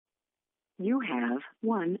You have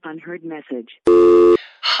one unheard message.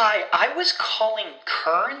 Hi, I was calling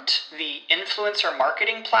Current, the influencer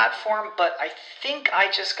marketing platform, but I think I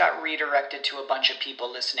just got redirected to a bunch of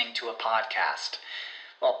people listening to a podcast.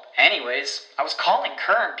 Well, anyways, I was calling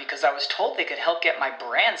Current because I was told they could help get my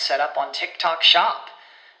brand set up on TikTok Shop,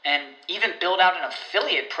 and even build out an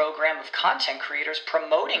affiliate program of content creators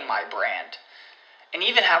promoting my brand, and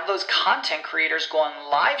even have those content creators go on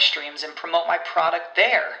live streams and promote my product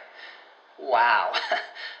there. Wow,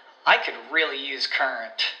 I could really use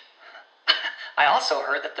Current. I also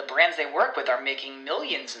heard that the brands they work with are making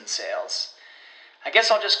millions in sales. I guess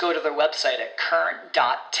I'll just go to their website at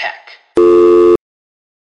current.tech.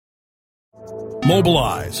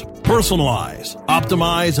 Mobilize, personalize,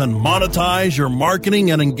 optimize, and monetize your marketing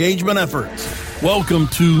and engagement efforts. Welcome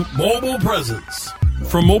to Mobile Presence.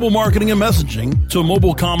 From mobile marketing and messaging to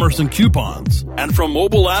mobile commerce and coupons, and from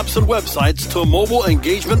mobile apps and websites to mobile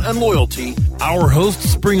engagement and loyalty, our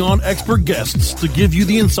hosts bring on expert guests to give you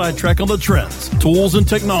the inside track on the trends, tools, and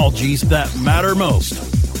technologies that matter most.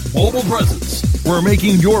 Mobile Presence, where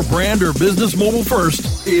making your brand or business mobile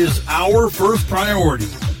first is our first priority.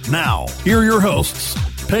 Now, here are your hosts,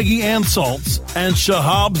 Peggy Ann Saltz and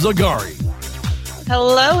Shahab Zagari.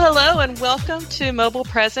 Hello, and welcome to Mobile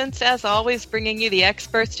Presence, as always bringing you the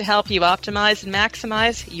experts to help you optimize and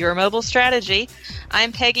maximize your mobile strategy.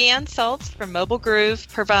 I'm Peggy Ann Saltz from Mobile Groove,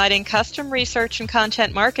 providing custom research and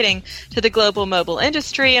content marketing to the global mobile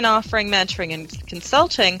industry and offering mentoring and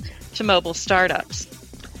consulting to mobile startups.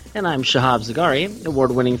 And I'm Shahab Zagari,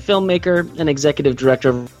 award-winning filmmaker and executive director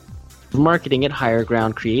of marketing at Higher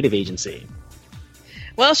Ground Creative Agency.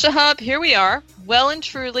 Well, Shahab, here we are, well and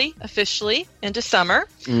truly, officially, into summer,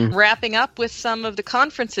 wrapping up with some of the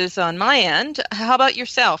conferences on my end. How about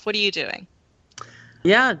yourself? What are you doing?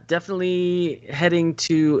 Yeah, definitely heading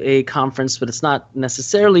to a conference, but it's not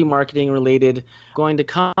necessarily marketing related. Going to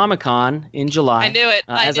Comic-Con in July. I knew it.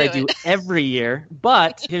 I do every year.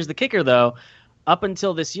 But here's the kicker, though. Up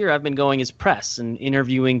until this year, I've been going as press and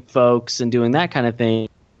interviewing folks and doing that kind of thing.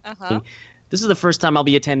 Uh-huh. This is the first time I'll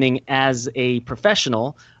be attending as a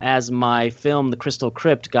professional, as my film, The Crystal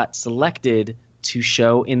Crypt, got selected to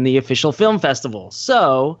show in the official film festival.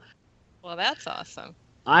 So, well, that's awesome.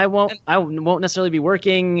 I won't necessarily be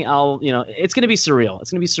working. It's going to be surreal.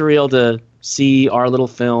 It's going to be surreal to see our little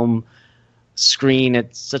film screen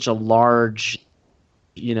at such a large,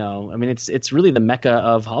 it's really the mecca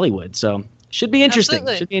of Hollywood. So, should be interesting.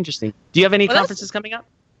 Absolutely. Should be interesting. Do you have any conferences coming up?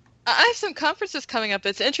 I have some conferences coming up.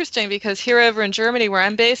 It's interesting because here over in Germany, where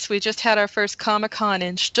I'm based, we just had our first Comic-Con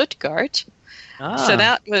in Stuttgart. So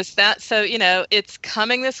that was that. So, it's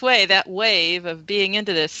coming this way, that wave of being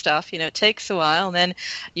into this stuff. It takes a while, and then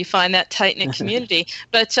you find that tight-knit community.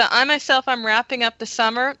 But I'm wrapping up the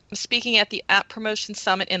summer speaking at the App Promotion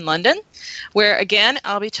Summit in London, where, again,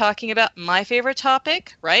 I'll be talking about my favorite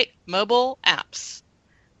topic, right? Mobile apps.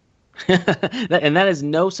 And that is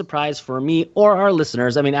no surprise for me or our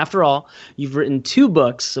listeners. I mean, after all, you've written 2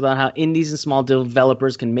 books about how indies and small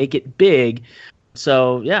developers can make it big.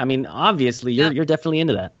 So, yeah, I mean, obviously, you're definitely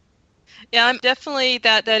into that. Yeah, I'm definitely,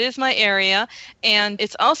 that is my area. And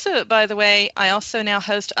it's also, by the way, I also now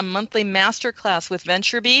host a monthly masterclass with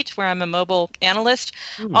VentureBeat, where I'm a mobile analyst,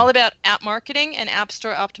 all about app marketing and app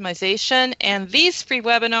store optimization. And these free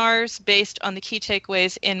webinars, based on the key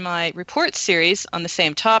takeaways in my report series on the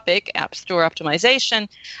same topic, app store optimization,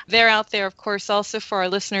 they're out there, of course, also for our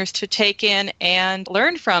listeners to take in and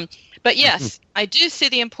learn from. But yes, I do see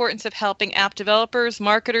the importance of helping app developers,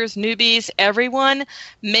 marketers, newbies, everyone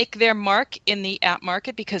make their mark in the app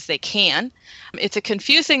market because they can. It's a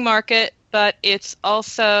confusing market, but it's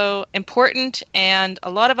also important and a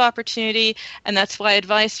lot of opportunity. And that's why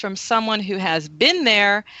advice from someone who has been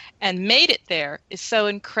there and made it there is so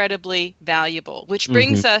incredibly valuable, which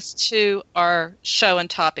brings us to our show and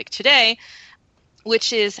topic today,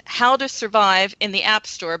 which is how to survive in the App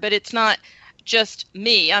Store. But it's not just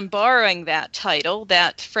me. I'm borrowing that title,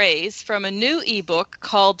 that phrase, from a new ebook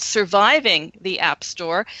called Surviving the App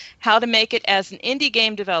Store, How to Make It as an Indie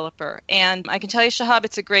Game Developer. And I can tell you, Shahab,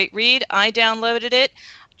 it's a great read. I downloaded it,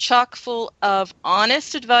 chock full of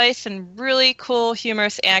honest advice and really cool,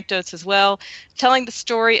 humorous anecdotes as well, telling the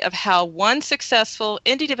story of how one successful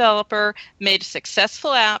indie developer made a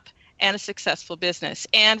successful app and a successful business.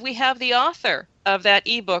 And we have the author of that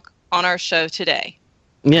ebook on our show today.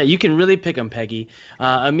 Yeah, you can really pick them, Peggy.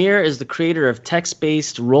 Amir is the creator of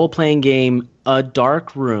text-based role-playing game A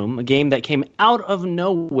Dark Room, a game that came out of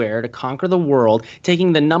nowhere to conquer the world,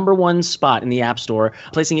 taking the #1 spot in the App Store,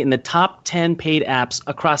 placing it in the top 10 paid apps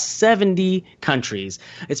across 70 countries.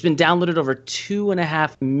 It's been downloaded over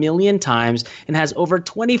 2.5 million times and has over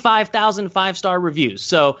 25,000 five-star reviews.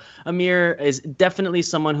 So Amir is definitely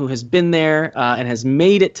someone who has been there and has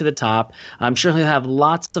made it to the top. I'm sure he'll have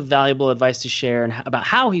lots of valuable advice to share about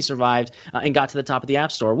how he survived and got to the top of the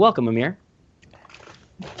App Store. Welcome, Amir.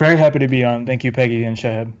 Very happy to be on. Thank you, Peggy and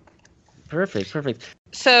Shahab. Perfect.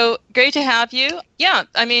 So great to have you. Yeah,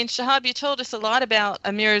 I mean, Shahab, you told us a lot about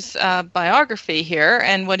Amir's biography here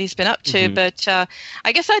and what he's been up to, but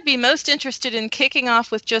I guess I'd be most interested in kicking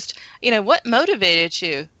off with just, what motivated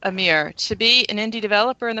you, Amir, to be an indie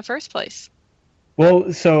developer in the first place?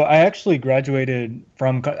 Well, so I actually graduated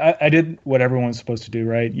from, I did what everyone's supposed to do,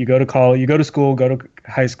 right? You go to college, you go to school, go to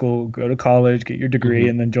high school, go to college, get your degree,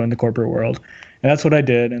 and then join the corporate world. And that's what I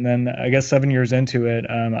did. And then I guess 7 years into it,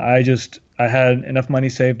 I had enough money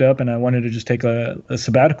saved up, and I wanted to just take a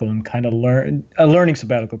sabbatical and kind of learn a learning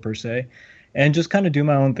sabbatical per se, and just kind of do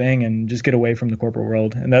my own thing and just get away from the corporate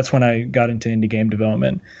world. And that's when I got into indie game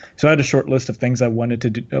development. So I had a short list of things I wanted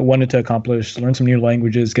to accomplish: learn some new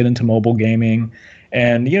languages, get into mobile gaming,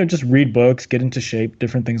 and just read books, get into shape,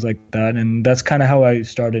 different things like that. And that's kind of how I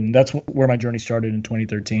started, and that's where my journey started in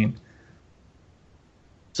 2013.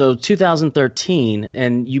 So 2013,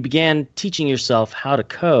 and you began teaching yourself how to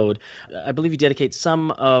code. I believe you dedicate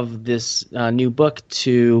some of this new book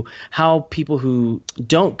to how people who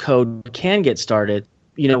don't code can get started.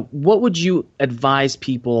 What would you advise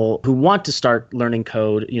people who want to start learning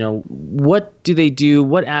code? What do they do?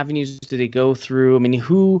 What avenues do they go through? I mean,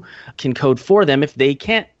 who can code for them if they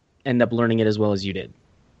can't end up learning it as well as you did?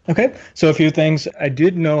 Okay, so a few things. I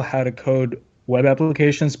did know how to code web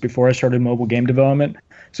applications before I started mobile game development.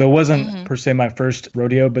 So it wasn't per se my first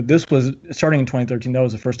rodeo, but this was starting in 2013. That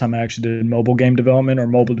was the first time I actually did mobile game development or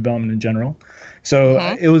mobile development in general. So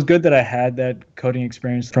it was good that I had that coding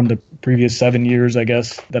experience from the previous 7 years, I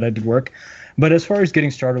guess, that I did work. But as far as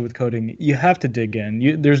getting started with coding, you have to dig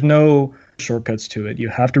in. There's no shortcuts to it. You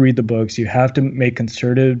have to read the books. You have to make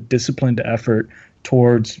concerted, disciplined effort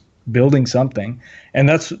towards building something. And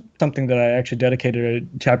that's something that I actually dedicated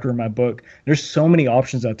a chapter in my book. There's so many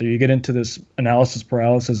options out there. You get into this analysis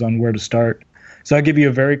paralysis on where to start. So I'll give you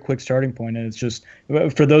a very quick starting point. And it's just,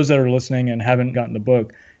 for those that are listening and haven't gotten the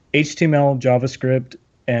book, HTML, JavaScript,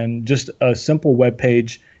 and just a simple web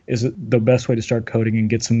page is the best way to start coding and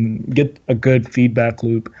get a good feedback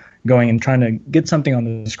loop going and trying to get something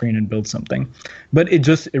on the screen and build something. But it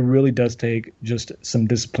really does take just some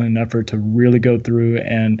discipline and effort to really go through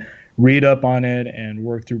and read up on it and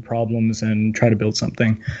work through problems and try to build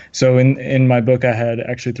something. So in my book, I had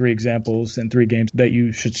actually 3 examples and 3 games that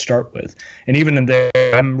you should start with. And even in there,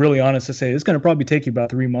 I'm really honest to say it's going to probably take you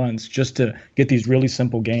about 3 months just to get these really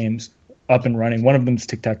simple games up and running. One of them is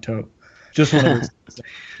tic-tac-toe. Just one of those.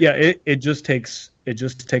 Yeah, it just takes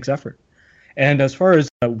effort. And as far as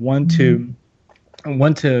want to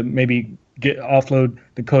maybe offload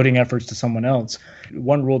the coding efforts to someone else,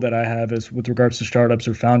 one rule that I have is with regards to startups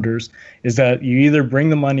or founders is that you either bring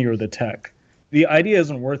the money or the tech. The idea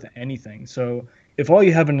isn't worth anything. So if all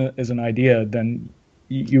you have is an idea, then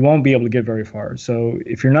you won't be able to get very far. So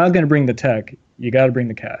if you're not going to bring the tech, you got to bring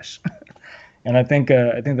the cash. And I think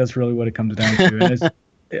that's really what it comes down to. And it's,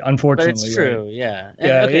 unfortunately, but it's true. Right? Yeah.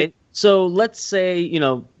 Yeah. Okay. So let's say,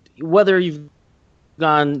 whether you've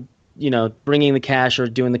gone, bringing the cash or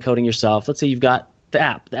doing the coding yourself, let's say you've got the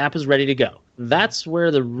app. The app is ready to go. That's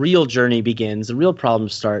where the real journey begins. The real problem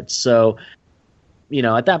starts. So,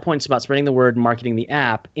 at that point, it's about spreading the word, marketing the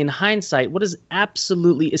app. In hindsight, what is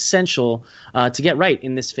absolutely essential to get right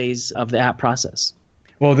in this phase of the app process?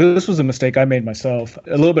 Well, this was a mistake I made myself.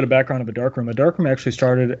 A little bit of background of A Dark Room. A Dark Room actually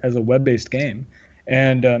started as a web-based game.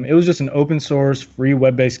 And it was just an open source, free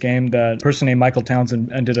web-based game that a person named Michael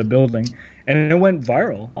Townsend ended up building. And it went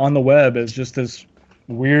viral on the web as just this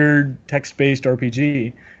weird text-based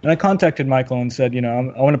RPG. And I contacted Michael and said, I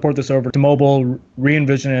want to port this over to mobile,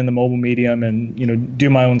 re-envision it in the mobile medium and, do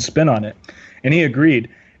my own spin on it. And he agreed.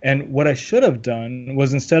 And what I should have done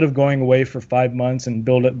was, instead of going away for 5 months and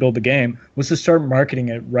build the game, was to start marketing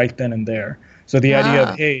it right then and there. So the idea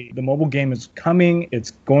of, hey, the mobile game is coming,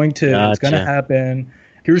 it's going to happen.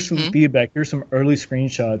 Here's some feedback. Here's some early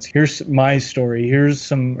screenshots. Here's my story. Here's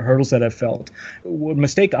some hurdles that I felt. What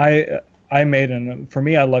mistake I made, and for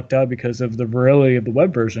me, I lucked out because of the virility of the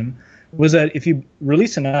web version, was that if you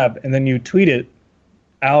release an app and then you tweet it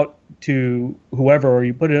out to whoever, or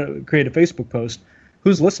you create a Facebook post,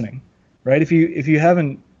 who's listening, right? If you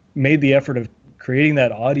haven't made the effort of creating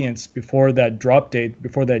that audience before that drop date,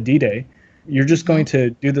 before that D-Day, You're just going to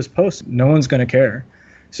do this post. No one's going to care.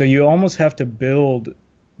 So you almost have to build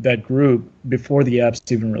that group before the app's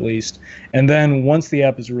even released. And then once the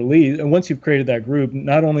app is released, and once you've created that group,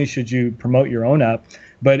 not only should you promote your own app,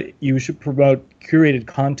 but you should promote curated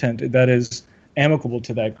content that is amicable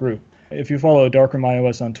to that group. If you follow Darkroom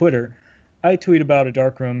iOS on Twitter, I tweet about a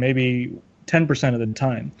darkroom maybe 10% of the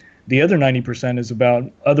time. The other 90% is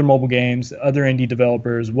about other mobile games, other indie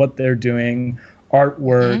developers, what they're doing,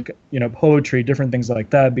 artwork, poetry, different things like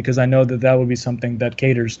that, because I know that would be something that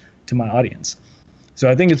caters to my audience. So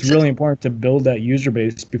I think it's really important to build that user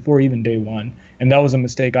base before even day one. And that was a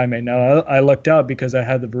mistake I made. Now, I lucked out because I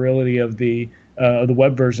had the virility of the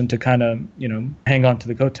web version to kind of, hang on to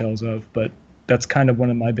the coattails of. But that's kind of one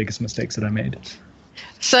of my biggest mistakes that I made.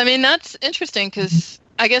 So, I mean, that's interesting because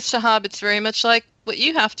I guess, Shahab, it's very much like what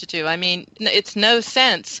you have to do. I mean, it's no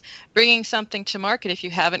sense bringing something to market if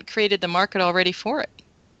you haven't created the market already for it.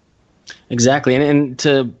 Exactly. And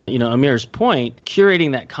to, Amir's point,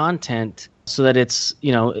 curating that content so that it's,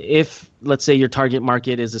 if, let's say, your target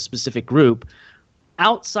market is a specific group,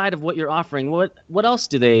 outside of what you're offering, what else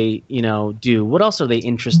do they, do? What else are they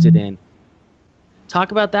interested in?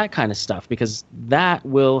 Talk about that kind of stuff, because that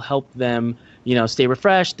will help them, stay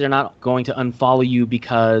refreshed. They're not going to unfollow you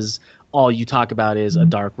because all you talk about is a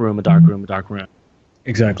dark room.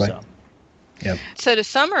 Exactly. So. Yep. So to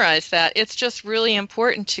summarize that, it's just really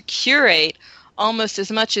important to curate almost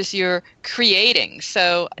as much as you're creating.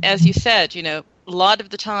 So as you said, a lot of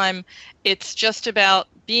the time it's just about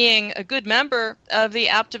being a good member of the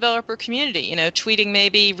app developer community, tweeting,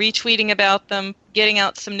 maybe retweeting about them, getting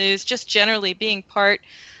out some news, just generally being part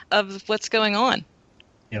of what's going on.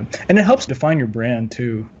 Yeah. And it helps define your brand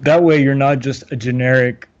too. That way you're not just a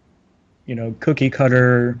generic, cookie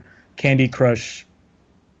cutter, Candy Crush,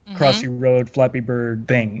 Crossy Road, Flappy Bird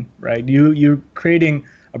thing, right? You're creating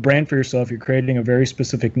a brand for yourself. You're creating a very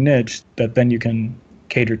specific niche that then you can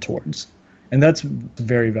cater towards. And that's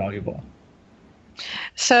very valuable.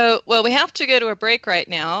 So, well, we have to go to a break right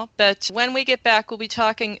now, but when we get back, we'll be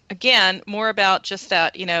talking again more about just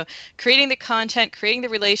that, creating the content, creating the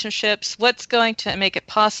relationships, what's going to make it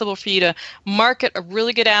possible for you to market a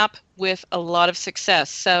really good app with a lot of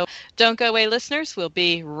success. So don't go away, listeners. We'll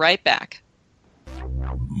be right back.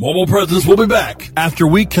 Mobile Presence will be back after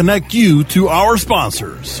we connect you to our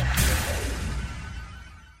sponsors.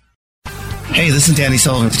 Hey, this is Danny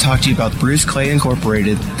Sullivan to talk to you about Bruce Clay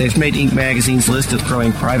Incorporated. They've made Inc. Magazine's list of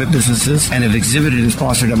growing private businesses and have exhibited and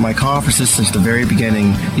sponsored at my conferences since the very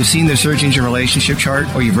beginning. You've seen their search engine relationship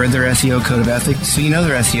chart, or you've read their SEO code of ethics, so you know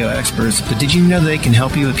they're SEO experts. But did you know they can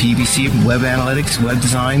help you with PPC, web analytics, web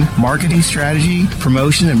design, marketing strategy,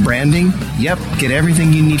 promotion, and branding? Yep, get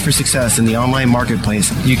everything you need for success in the online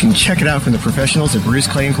marketplace. You can check it out from the professionals at Bruce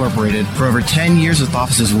Clay Incorporated. For over 10 years with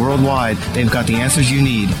offices worldwide, they've got the answers you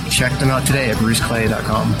need. Check them out today at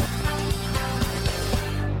bruceclay.com.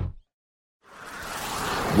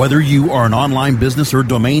 Whether you are an online business or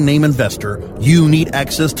domain name investor, you need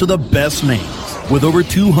access to the best names. With over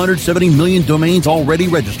 270 million domains already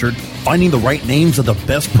registered, finding the right names at the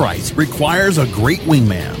best price requires a great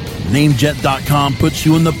wingman. Namejet.com puts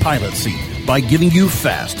you in the pilot seat by giving you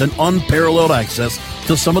fast and unparalleled access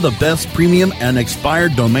to some of the best premium and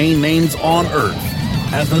expired domain names on earth.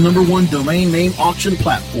 As the #1 domain name auction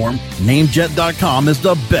platform, Namejet.com is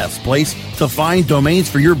the best place to find domains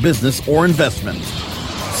for your business or investment.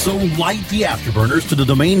 So light the afterburners to the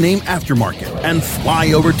domain name aftermarket and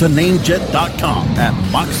fly over to Namejet.com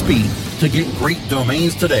at Mach speed to get great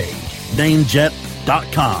domains today.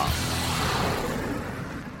 Namejet.com.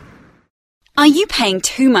 Are you paying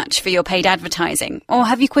too much for your paid advertising, or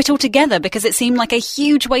have you quit altogether because it seemed like a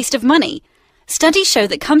huge waste of money? Studies show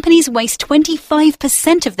that companies waste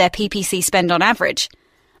 25% of their PPC spend on average.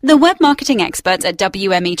 The web marketing experts at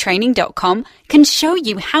WMEtraining.com can show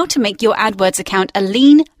you how to make your AdWords account a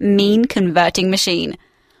lean, mean converting machine.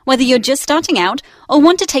 Whether you're just starting out or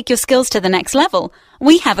want to take your skills to the next level,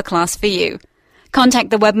 we have a class for you. Contact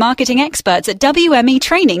the web marketing experts at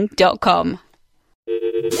WMEtraining.com.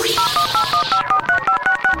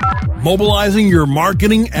 Mobilizing your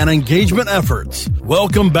marketing and engagement efforts.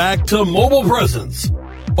 Welcome back to Mobile Presence,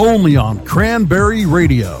 only on Cranberry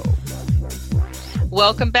Radio.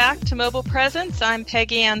 Welcome back to Mobile Presence. I'm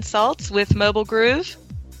Peggy Ann Saltz with Mobile Groove.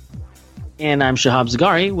 And I'm Shahab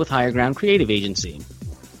Zagari with Higher Ground Creative Agency.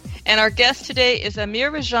 And our guest today is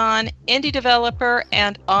Amir Rajan, indie developer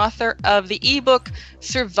and author of the ebook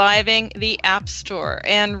Surviving the App Store.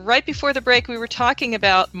 And right before the break, we were talking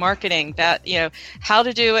about marketing, that, how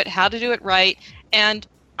to do it right. And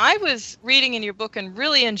I was reading in your book and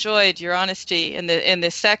really enjoyed your honesty in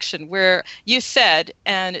this section where you said,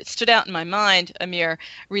 and it stood out in my mind, Amir,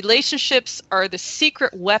 relationships are the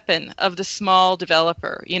secret weapon of the small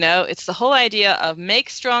developer. It's the whole idea of make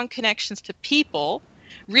strong connections to people,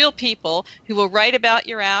 real people who will write about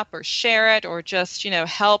your app or share it or just,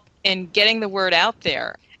 help in getting the word out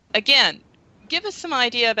there. Again, give us some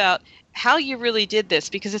idea about how you really did this,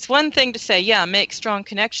 because it's one thing to say, make strong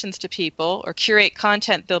connections to people or curate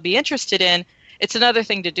content they'll be interested in. It's another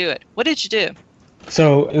thing to do it. What did you do?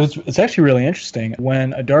 So it's actually really interesting.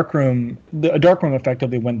 When a darkroom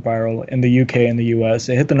effectively went viral in the UK and the US,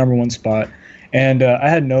 it hit the #1 spot, and I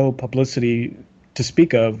had no publicity to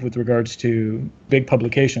speak of with regards to big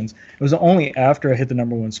publications. It was only after I hit the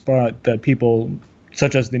 #1 spot that people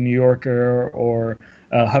such as the New Yorker or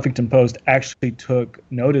Huffington Post actually took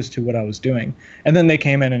notice to what I was doing. And then they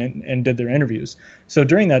came in and did their interviews. So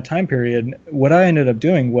during that time period, what I ended up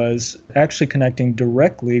doing was actually connecting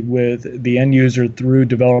directly with the end user through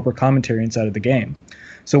developer commentary inside of the game.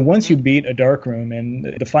 So once you beat a darkroom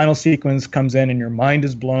and the final sequence comes in and your mind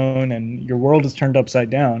is blown and your world is turned upside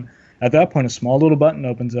down, at that point a small little button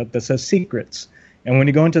opens up that says secrets. And when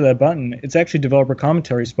you go into that button, it's actually developer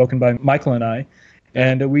commentary spoken by Michael and I.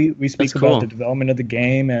 And we speak about the development of the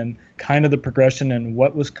game and kind of the progression and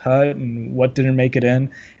what was cut and what didn't make it in.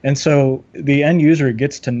 And so the end user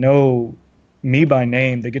gets to know me by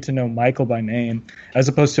name. They get to know Michael by name, as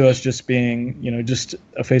opposed to us just being, just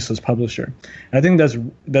a faceless publisher. And I think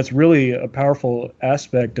that's really a powerful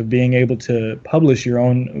aspect of being able to publish your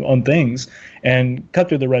own things and cut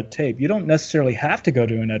through the red tape. You don't necessarily have to go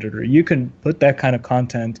to an editor. You can put that kind of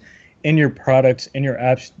content in your products, in your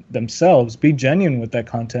apps themselves, be genuine with that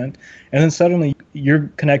content, and then suddenly you're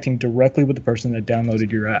connecting directly with the person that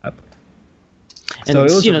downloaded your app. And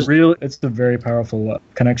so it's a very powerful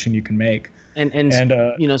connection you can make.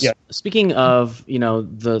 Speaking of,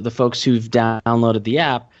 the folks who've downloaded the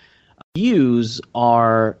app, reviews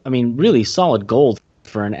are, really solid gold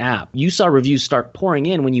for an app. You saw reviews start pouring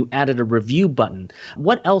in when you added a review button.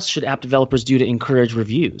 What else should app developers do to encourage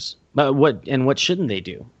reviews? What shouldn't they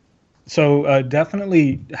do? So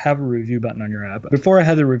definitely have a review button on your app. Before I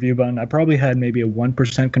had the review button, I probably had maybe a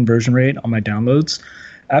 1% conversion rate on my downloads.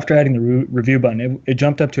 After adding the review button, it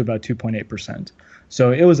jumped up to about 2.8%.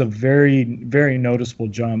 So it was a very, very noticeable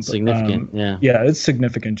jump. Significant, yeah. Yeah, it's a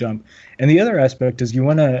significant jump. And the other aspect is you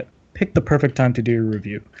want to pick the perfect time to do your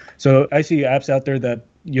review. So I see apps out there that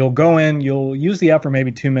you'll go in, you'll use the app for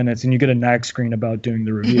maybe 2 minutes, and you get a nag screen about doing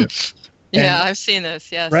the review. Yeah, I've seen this,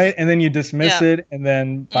 yes. Right, and then you dismiss it, and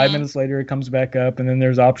then 5 minutes later it comes back up, and then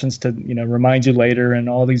there's options to remind you later and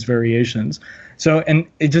all these variations. So, and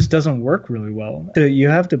it just doesn't work really well. So you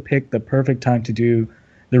have to pick the perfect time to do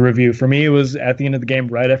the review. For me, it was at the end of the game,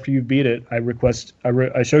 right after you beat it.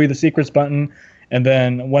 I show you the secrets button, and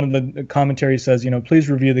then one of the commentaries says, please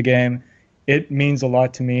review the game. It means a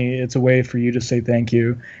lot to me. It's a way for you to say thank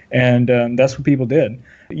you, and that's what people did.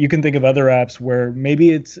 You can think of other apps where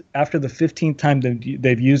maybe it's after the 15th time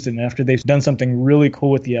they've used it and after they've done something really cool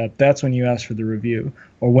with the app, that's when you ask for the review.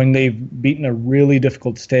 Or when they've beaten a really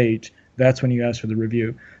difficult stage, that's when you ask for the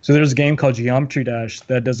review. So there's a game called Geometry Dash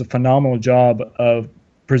that does a phenomenal job of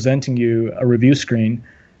presenting you a review screen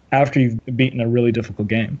after you've beaten a really difficult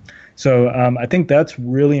game. So I think that's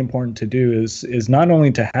really important to do is not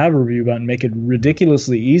only to have a review button, make it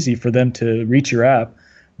ridiculously easy for them to reach your app,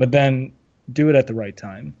 but then do it at the right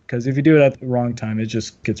time. Because if you do it at the wrong time, it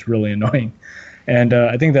just gets really annoying. And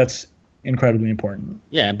I think that's incredibly important.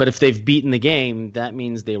 Yeah, but if they've beaten the game, that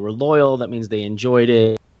means they were loyal. That means they enjoyed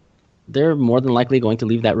it. They're more than likely going to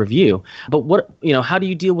leave that review. But how do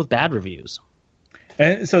you deal with bad reviews?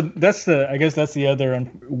 And so I guess that's the other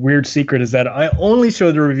weird secret is that I only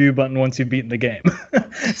show the review button once you've beaten the game.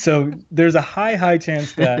 So there's a high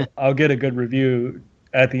chance that I'll get a good review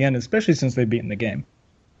at the end, especially since they've beaten the game.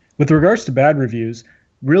 With regards to bad reviews,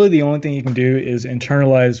 really the only thing you can do is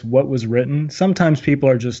internalize what was written. Sometimes people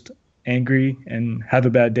are just angry and have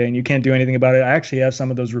a bad day and you can't do anything about it. I actually have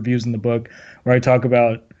some of those reviews in the book where I talk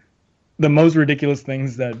about the most ridiculous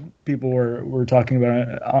things that people were talking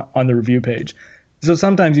about on the review page. So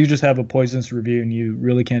sometimes you just have a poisonous review and you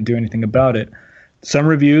really can't do anything about it. Some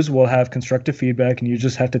reviews will have constructive feedback and you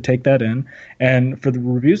just have to take that in. And for the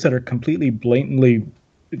reviews that are completely blatantly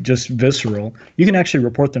just visceral, you can actually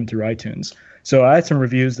report them through iTunes. So I had some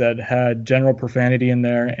reviews that had general profanity in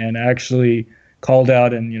there and actually called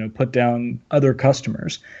out and put down other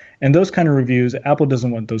customers. And those kind of reviews, Apple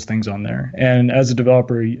doesn't want those things on there. And as a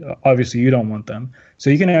developer, obviously you don't want them.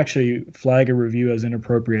 So you can actually flag a review as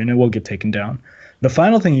inappropriate and it will get taken down. The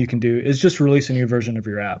final thing you can do is just release a new version of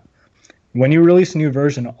your app. When you release a new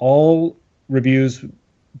version, all reviews,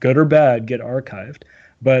 good or bad, get archived.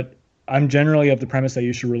 But I'm generally of the premise that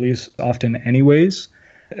you should release often anyways.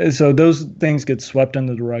 So those things get swept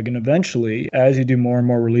under the rug. And eventually, as you do more and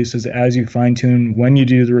more releases, as you fine tune when you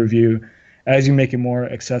do the review, as you make it more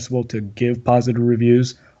accessible to give positive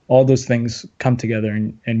reviews, all those things come together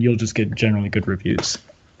and you'll just get generally good reviews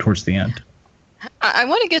towards the end. I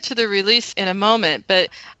want to get to the release in a moment, but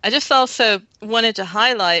I just also wanted to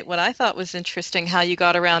highlight what I thought was interesting, how you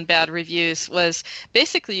got around bad reviews was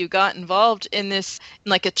basically you got involved in this,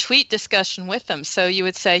 like a tweet discussion with them. So you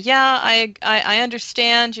would say, yeah, I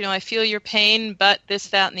understand, I feel your pain, but this,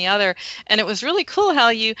 that, and the other. And it was really cool how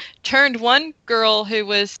you turned one girl who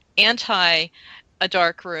was anti a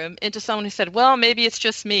dark room into someone who said, well, maybe it's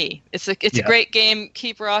just me. It's a great game.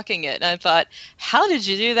 Keep rocking it. And I thought, how did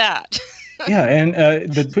you do that? Yeah, and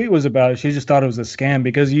the tweet was about, she just thought it was a scam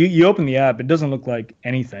because you open the app, it doesn't look like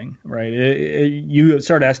anything, right? You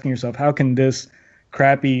start asking yourself, how can this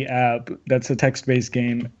crappy app that's a text-based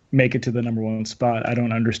game make it to the number one spot? I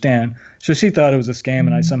don't understand. So she thought it was a scam,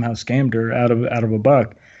 and I somehow scammed her out of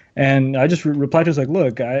 $1. And I just replied to her, like,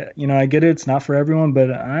 look, I get it, it's not for everyone, but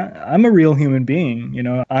I'm a real human being.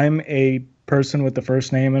 I'm a person with a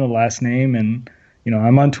first name and a last name, and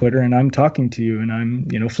I'm on Twitter and I'm talking to you and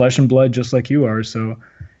I'm, flesh and blood just like you are. So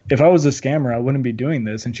if I was a scammer, I wouldn't be doing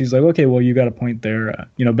this. And she's like, okay, well, you got a point there.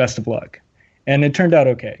 Best of luck. And it turned out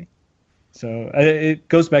okay. So it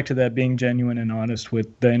goes back to that being genuine and honest with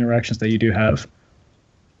the interactions that you do have.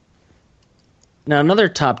 Now, another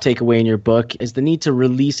top takeaway in your book is the need to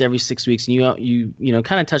release every 6 weeks. And you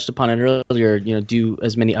kind of touched upon it earlier, do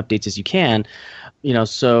as many updates as you can,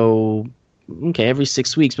 so okay, every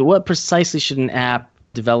 6 weeks. But what precisely should an app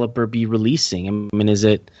developer be releasing? I mean, is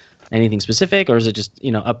it anything specific, or is it just,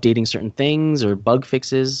 updating certain things or bug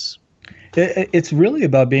fixes? It's really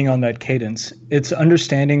about being on that cadence. It's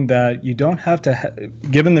understanding that you don't have to,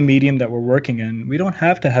 given the medium that we're working in, we don't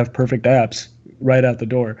have to have perfect apps right out the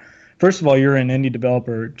door. First of all, you're an indie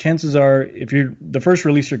developer. Chances are, if you're the first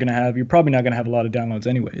release you're going to have, you're probably not going to have a lot of downloads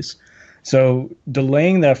anyways. So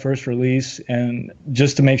delaying that first release and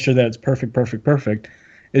just to make sure that it's perfect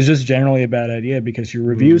is just generally a bad idea because your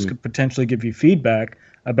reviews could potentially give you feedback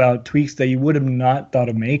about tweaks that you would have not thought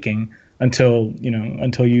of making until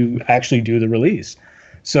you actually do the release.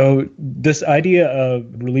 So this idea of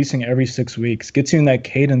releasing every 6 weeks gets you in that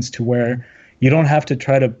cadence to where you don't have to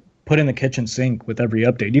try to put in the kitchen sink with every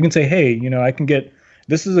update. You can say, hey, I can get,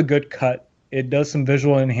 this is a good cut. It does some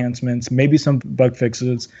visual enhancements, maybe some bug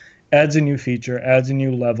fixes, adds a new feature, adds a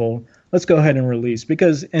new level. Let's go ahead and release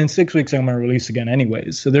because in 6 weeks I'm going to release again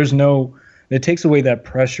anyways. So it takes away that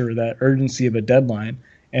pressure, that urgency of a deadline,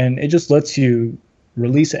 and it just lets you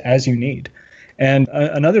release it as you need. And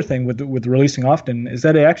another thing with releasing often is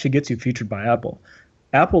that it actually gets you featured by Apple.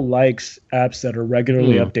 Apple likes apps that are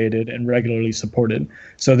regularly updated and regularly supported.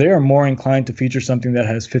 So they are more inclined to feature something that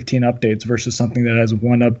has 15 updates versus something that has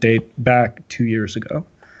one update back 2 years ago.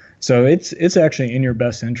 So it's actually in your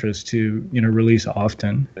best interest to release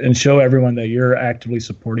often and show everyone that you're actively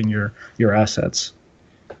supporting your assets.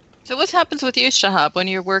 So what happens with you, Shahab, when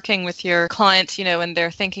you're working with your clients, and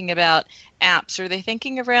they're thinking about apps? Are they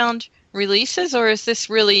thinking around releases, or is this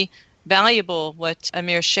really valuable what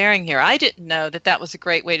Amir's sharing here? I didn't know that was a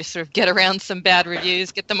great way to sort of get around some bad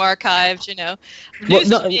reviews, get them archived, Well,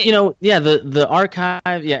 no, the archive,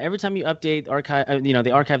 every time you update archive,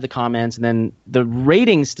 they archive the comments, and then the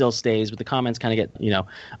rating still stays, but the comments kind of get,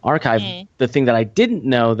 archived. The thing that I didn't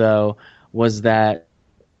know, though, was that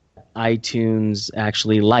iTunes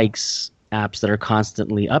actually likes apps that are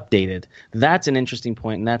constantly updated. That's an interesting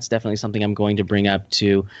point, and that's definitely something I'm going to bring up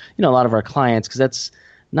to, a lot of our clients, because that's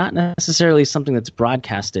not necessarily something that's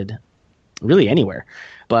broadcasted really anywhere.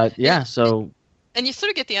 But so. And you sort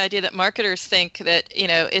of get the idea that marketers think that,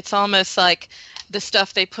 it's almost like the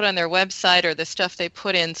stuff they put on their website or the stuff they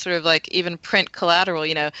put in sort of like even print collateral,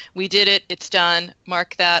 we did it, it's done,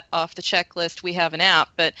 mark that off the checklist, we have an app.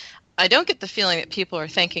 But I don't get the feeling that people are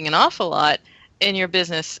thinking an awful lot in your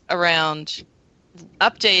business around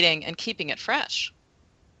updating and keeping it fresh.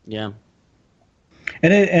 Yeah.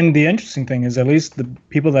 And the interesting thing is, at least the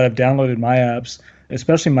people that have downloaded my apps,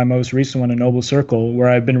 especially my most recent one, A Noble Circle, where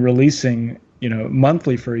I've been releasing,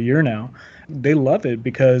 monthly for a year now, they love it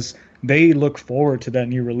because they look forward to that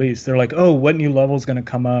new release. They're like, oh, what new level is going to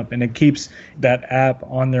come up? And it keeps that app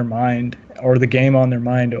on their mind, or the game on their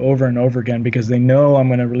mind, over and over again, because they know I'm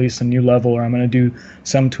going to release a new level, or I'm going to do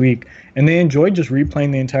some tweak. And they enjoy just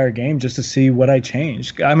replaying the entire game just to see what I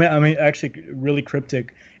changed. I mean, actually really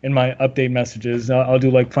cryptic in my update messages. I'll do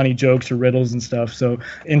like funny jokes or riddles and stuff. So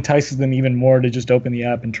it entices them even more to just open the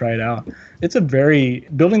app and try it out. It's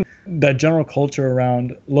building that general culture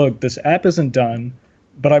around, look, this app isn't done,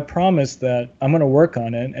 but I promise that I'm going to work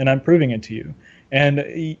on it and I'm proving it to you.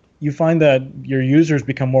 And you find that your users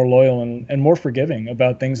become more loyal and more forgiving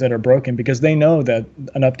about things that are broken, because they know that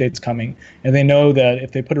an update's coming, and they know that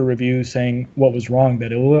if they put a review saying what was wrong,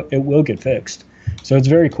 that it will get fixed. So it's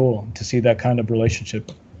very cool to see that kind of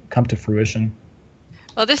relationship come to fruition.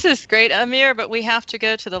 Well, this is great, Amir, but we have to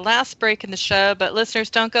go to the last break in the show. But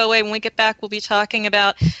listeners, don't go away. When we get back, we'll be talking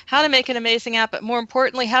about how to make an amazing app, but more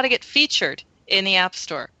importantly, how to get featured in the App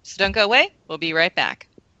Store. So don't go away. We'll be right back.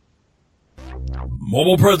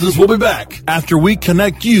 Mobile Presence will be back after we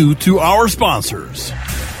connect you to our sponsors.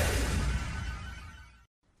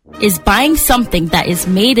 Is buying something that is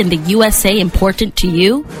made in the USA important to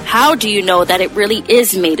you? How do you know that it really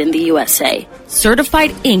is made in the USA? Certified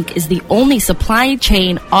Inc. is the only supply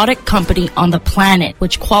chain audit company on the planet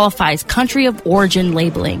which qualifies country of origin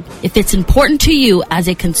labeling. If it's important to you as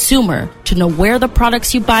a consumer to know where the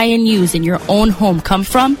products you buy and use in your own home come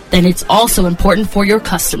from, then it's also important for your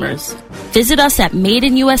customers. Visit us at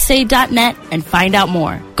madeinusa.net and find out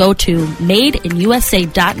more. Go to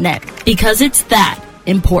madeinusa.net, because it's that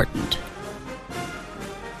important.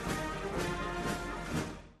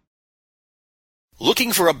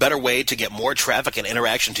 Looking for a better way to get more traffic and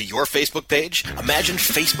interaction to your Facebook page? Imagine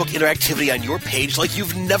Facebook interactivity on your page like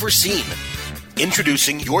you've never seen.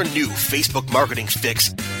 Introducing your new Facebook marketing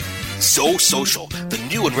fix, So Social, the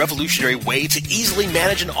new and revolutionary way to easily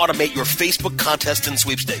manage and automate your Facebook contests and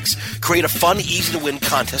sweepstakes. Create a fun, easy-to-win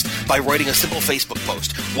contest by writing a simple Facebook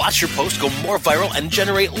post. Watch your post go more viral and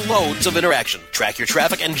generate loads of interaction. Track your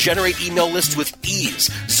traffic and generate email lists with ease.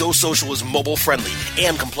 So Social is mobile-friendly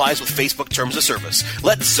and complies with Facebook Terms of Service.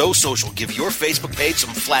 Let So Social give your Facebook page some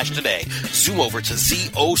flash today. Zoom over to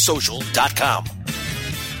zosocial.com.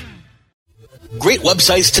 Great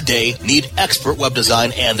websites today need expert web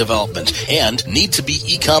design and development, and need to be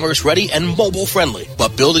e-commerce ready and mobile friendly.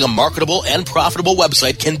 But building a marketable and profitable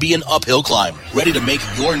website can be an uphill climb. Ready to make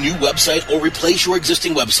your new website or replace your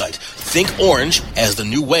existing website? Think Orange as the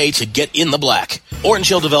new way to get in the black. Orange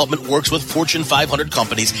Hill Development works with Fortune 500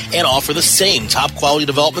 companies and offer the same top quality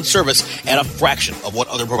development service at a fraction of what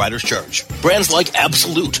other providers charge. Brands like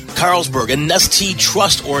Absolute, Carlsberg, and Nestea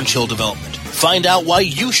trust Orange Hill Development. Find out why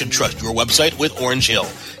you should trust your website with Orange Hill.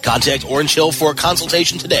 Contact Orange Hill for a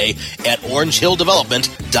consultation today at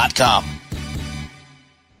orangehilldevelopment.com.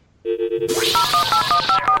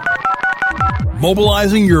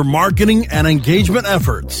 Mobilizing your marketing and engagement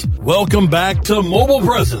efforts. Welcome back to Mobile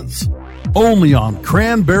Presence, only on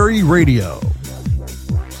Cranberry Radio.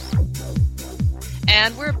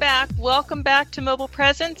 And we're back. Welcome back to Mobile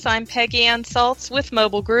Presence. I'm Peggy Ann Saltz with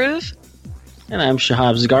Mobile Groove. And I'm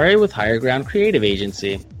Shahab Zagari with Higher Ground Creative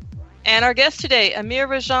Agency. And our guest today, Amir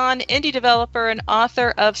Rajan, indie developer and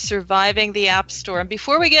author of Surviving the App Store. And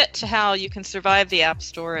before we get to how you can survive the App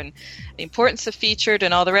Store and the importance of featured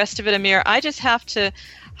and all the rest of it, Amir, I just have to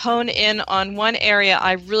hone in on one area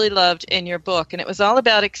I really loved in your book, and it was all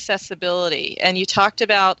about accessibility. And you talked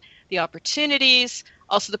about the opportunities,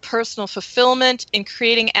 also the personal fulfillment in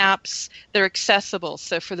creating apps that are accessible.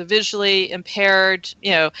 So for the visually impaired,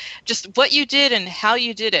 just what you did and how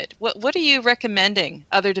you did it. What are you recommending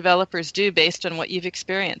other developers do based on what you've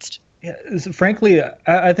experienced? Yeah, frankly,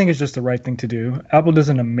 I think it's just the right thing to do. Apple does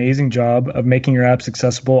an amazing job of making your apps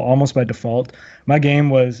accessible almost by default. My game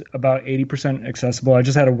was about 80% accessible. I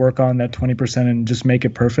just had to work on that 20% and just make it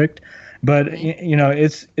perfect. But,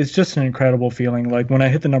 it's just an incredible feeling. Like when I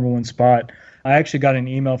hit the number one spot, I actually got an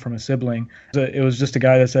email from a sibling. It was just a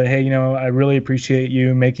guy that said, hey, I really appreciate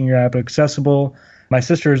you making your app accessible. My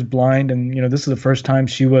sister is blind, and, this is the first time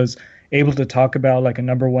she was able to talk about like a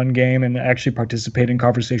number one game and actually participate in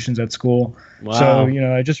conversations at school. Wow. So,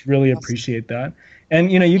 I just really appreciate that.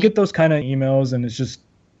 And, you get those kind of emails, and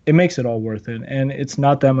it makes it all worth it. And it's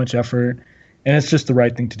not that much effort, and it's just the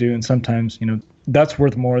right thing to do. And sometimes, that's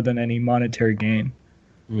worth more than any monetary gain.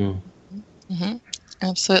 Mm. Mm-hmm.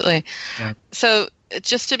 Absolutely. Yeah. So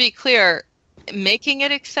just to be clear, making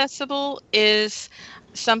it accessible is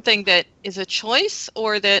something that is a choice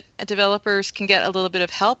or that developers can get a little bit of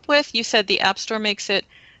help with? You said the App Store makes it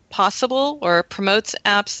possible or promotes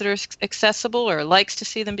apps that are accessible or likes to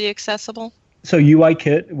see them be accessible? So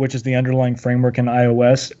UIKit, which is the underlying framework in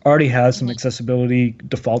iOS, already has some accessibility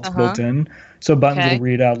defaults built in. So buttons will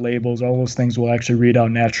read out labels, all those things will actually read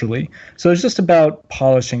out naturally. So it's just about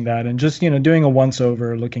polishing that and just, doing a once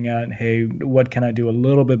over, looking at, hey, what can I do a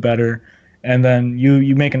little bit better? And then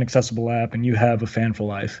you make an accessible app and you have a fan for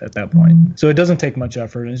life at that point. So it doesn't take much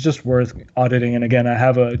effort. It's just worth auditing. And again, I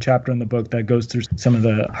have a chapter in the book that goes through some of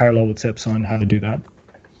the higher level tips on how to do that.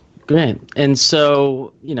 Great. And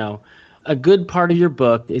so, a good part of your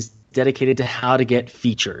book is dedicated to how to get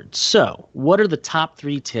featured. So what are the top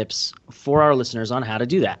 3 tips for our listeners on how to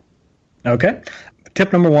do that? Okay.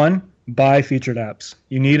 Tip number 1, buy featured apps.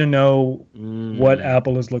 You need to know what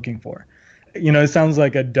Apple is looking for. It sounds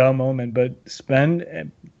like a dumb moment, but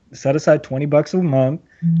set aside $20 a month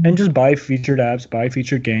and just buy featured apps, buy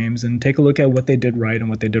featured games, and take a look at what they did right and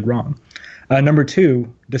what they did wrong. Number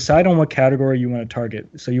 2, decide on what category you want to target.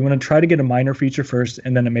 So you want to try to get a minor feature first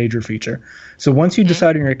and then a major feature. So once you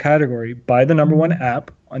decide on your category, buy the number 1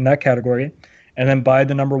 app in that category, and then buy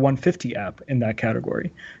the number 150 app in that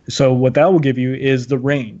category. So what that will give you is the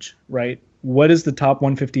range, right? What does the top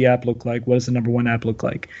 150 app look like? What does the number 1 app look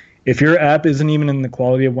like? If your app isn't even in the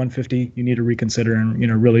quality of 150, you need to reconsider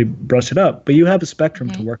and really brush it up. But you have a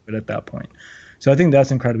spectrum to work with at that point. So I think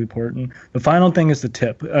that's incredibly important. The final thing is the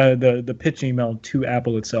tip, the pitch email to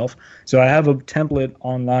Apple itself. So I have a template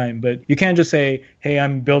online, but you can't just say, hey,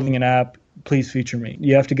 I'm building an app, please feature me.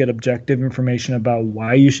 You have to get objective information about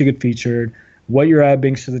why you should get featured, what your app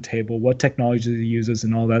brings to the table, what technology it uses,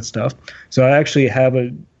 and all that stuff. So I actually have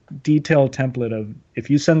a detailed template of, if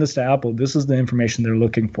you send this to Apple, this is the information they're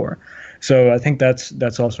looking for. So I think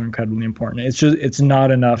that's also incredibly important. It's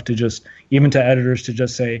not enough to just, even to editors, to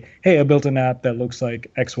just say, hey, I built an app that looks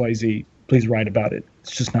like XYZ, please write about it.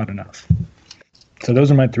 It's just not enough. So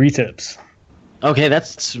those are my 3 tips. Okay,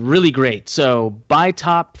 that's really great. So buy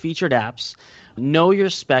top featured apps, know your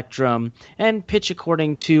spectrum, and pitch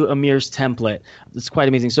according to Amir's template. It's quite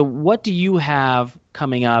amazing. So what do you have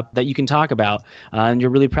coming up that you can talk about and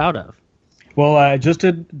you're really proud of? Well, I just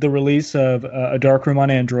did the release of A Darkroom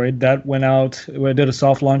on Android. That went out. I did a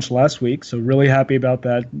soft launch last week, so really happy about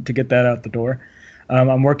that, to get that out the door.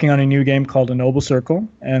 I'm working on a new game called A Noble Circle,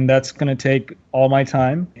 and that's going to take all my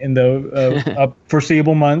time in the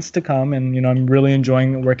foreseeable months to come, and I'm really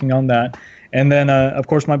enjoying working on that. And then, of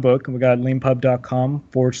course, my book. We got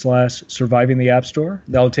leanpub.com/surviving the App Store.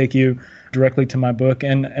 That'll take you directly to my book,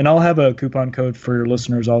 and I'll have a coupon code for your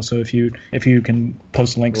listeners also if you can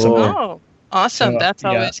post links somewhere. Oh, awesome! So, that's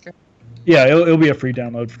always great. Yeah, it'll be a free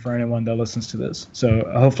download for anyone that listens to this. So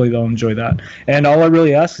hopefully they'll enjoy that. And all I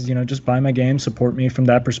really ask is, just buy my games, support me from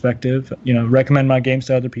that perspective. Recommend my games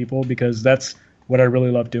to other people, because that's what I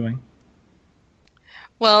really love doing.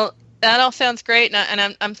 Well, that all sounds great,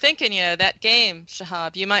 and I'm thinking, that game,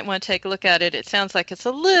 Shahab, you might want to take a look at it. It sounds like it's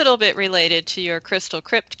a little bit related to your Crystal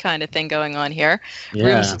Crypt kind of thing going on here. Yeah.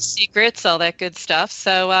 Rooms and secrets, all that good stuff.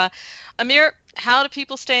 So, Amir, how do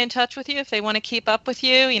people stay in touch with you if they want to keep up with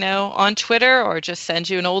you, on Twitter, or just send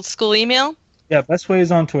you an old school email? Yeah, best way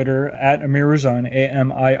is on Twitter, at Amir Razan,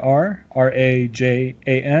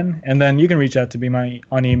 AmirRajan, and then you can reach out to me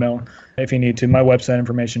on email if you need to. My website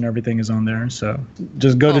information, everything is on there. So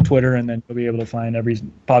just go to Twitter, and then you'll be able to find every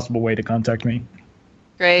possible way to contact me.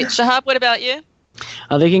 Great. Shahab, what about you?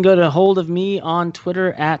 They can go to hold of me on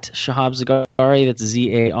Twitter at Shahab Zargari. That's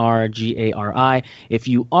Zargari. If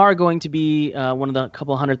you are going to be one of the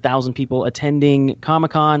couple 100,000 people attending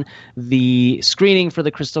Comic-Con, the screening for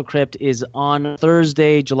the Crystal Crypt is on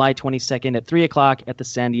Thursday, July 22nd at 3 o'clock at the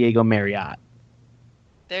San Diego Marriott.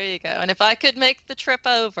 There you go. And if I could make the trip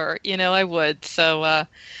over, I would. So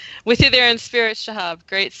with you there in spirit, Shahab.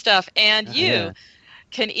 Great stuff. And you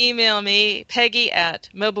can email me,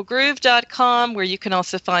 Peggy@mobilegroove.com, where you can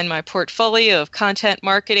also find my portfolio of content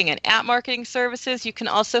marketing and app marketing services. You can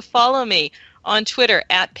also follow me on Twitter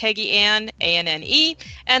at PeggyAnne, ANNE.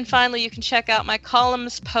 And finally, you can check out my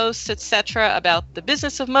columns, posts, etc. about the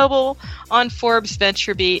business of mobile on Forbes,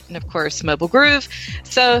 VentureBeat, and of course, Mobile Groove.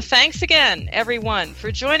 So thanks again, everyone,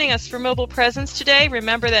 for joining us for Mobile Presence today.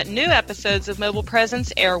 Remember that new episodes of Mobile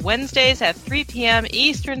Presence air Wednesdays at 3 p.m.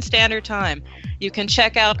 Eastern Standard Time. You can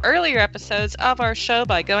check out earlier episodes of our show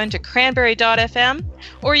by going to cranberry.fm,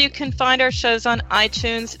 or you can find our shows on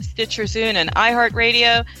iTunes, Stitcher, Zune, and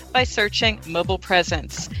iHeartRadio by searching Mobile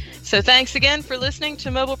Presence. So thanks again for listening to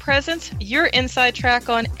Mobile Presence, your inside track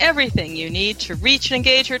on everything you need to reach and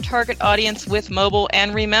engage your target audience with mobile.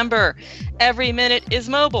 And remember, every minute is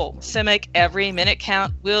mobile, so make every minute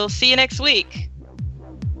count. We'll see you next week.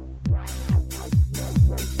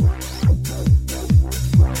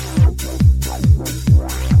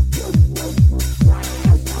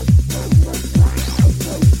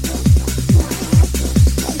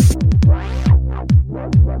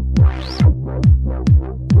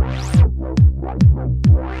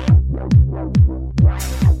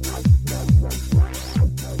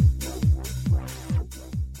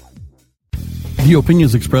 The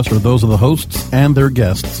opinions expressed are those of the hosts and their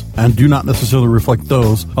guests and do not necessarily reflect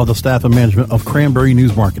those of the staff and management of Cranberry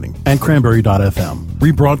News Marketing and Cranberry.fm.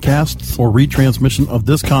 Rebroadcasts or retransmission of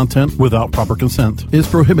this content without proper consent is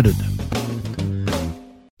prohibited.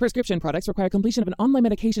 Prescription products require completion of an online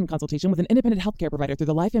medication consultation with an independent healthcare provider through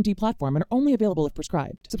the LifeMD platform and are only available if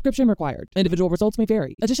prescribed. Subscription required. Individual results may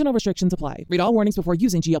vary. Additional restrictions apply. Read all warnings before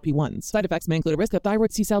using GLP-1s. Side effects may include a risk of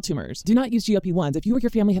thyroid C-cell tumors. Do not use GLP-1s if you or your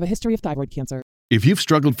family have a history of thyroid cancer. If you've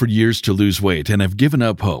struggled for years to lose weight and have given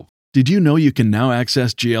up hope, did you know you can now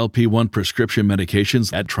access GLP-1 prescription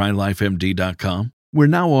medications at TryLifeMD.com? We're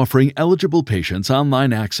now offering eligible patients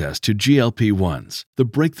online access to GLP-1s, the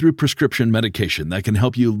breakthrough prescription medication that can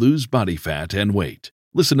help you lose body fat and weight.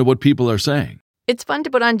 Listen to what people are saying. It's fun to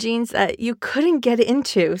put on jeans that you couldn't get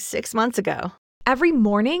into 6 months ago. Every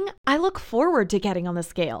morning, I look forward to getting on the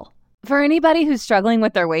scale. For anybody who's struggling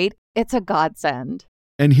with their weight, it's a godsend.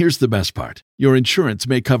 And here's the best part. Your insurance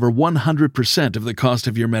may cover 100% of the cost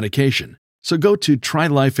of your medication. So go to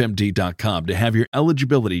TryLifeMD.com to have your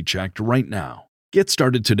eligibility checked right now. Get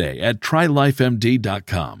started today at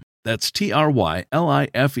TryLifeMD.com. That's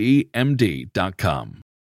TryLifeMD.com.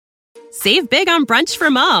 Save big on brunch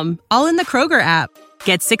for mom, all in the Kroger app.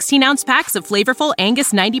 Get 16-ounce packs of flavorful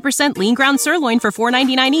Angus 90% lean ground sirloin for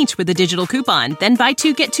 $4.99 each with a digital coupon. Then buy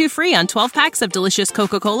 2, get 2 free on 12 packs of delicious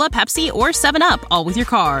Coca-Cola, Pepsi, or 7-Up, all with your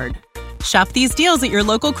card. Shop these deals at your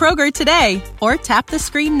local Kroger today, or tap the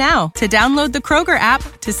screen now to download the Kroger app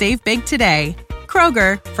to save big today.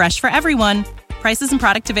 Kroger, fresh for everyone. Prices and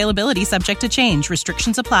product availability subject to change.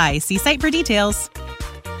 Restrictions apply. See site for details.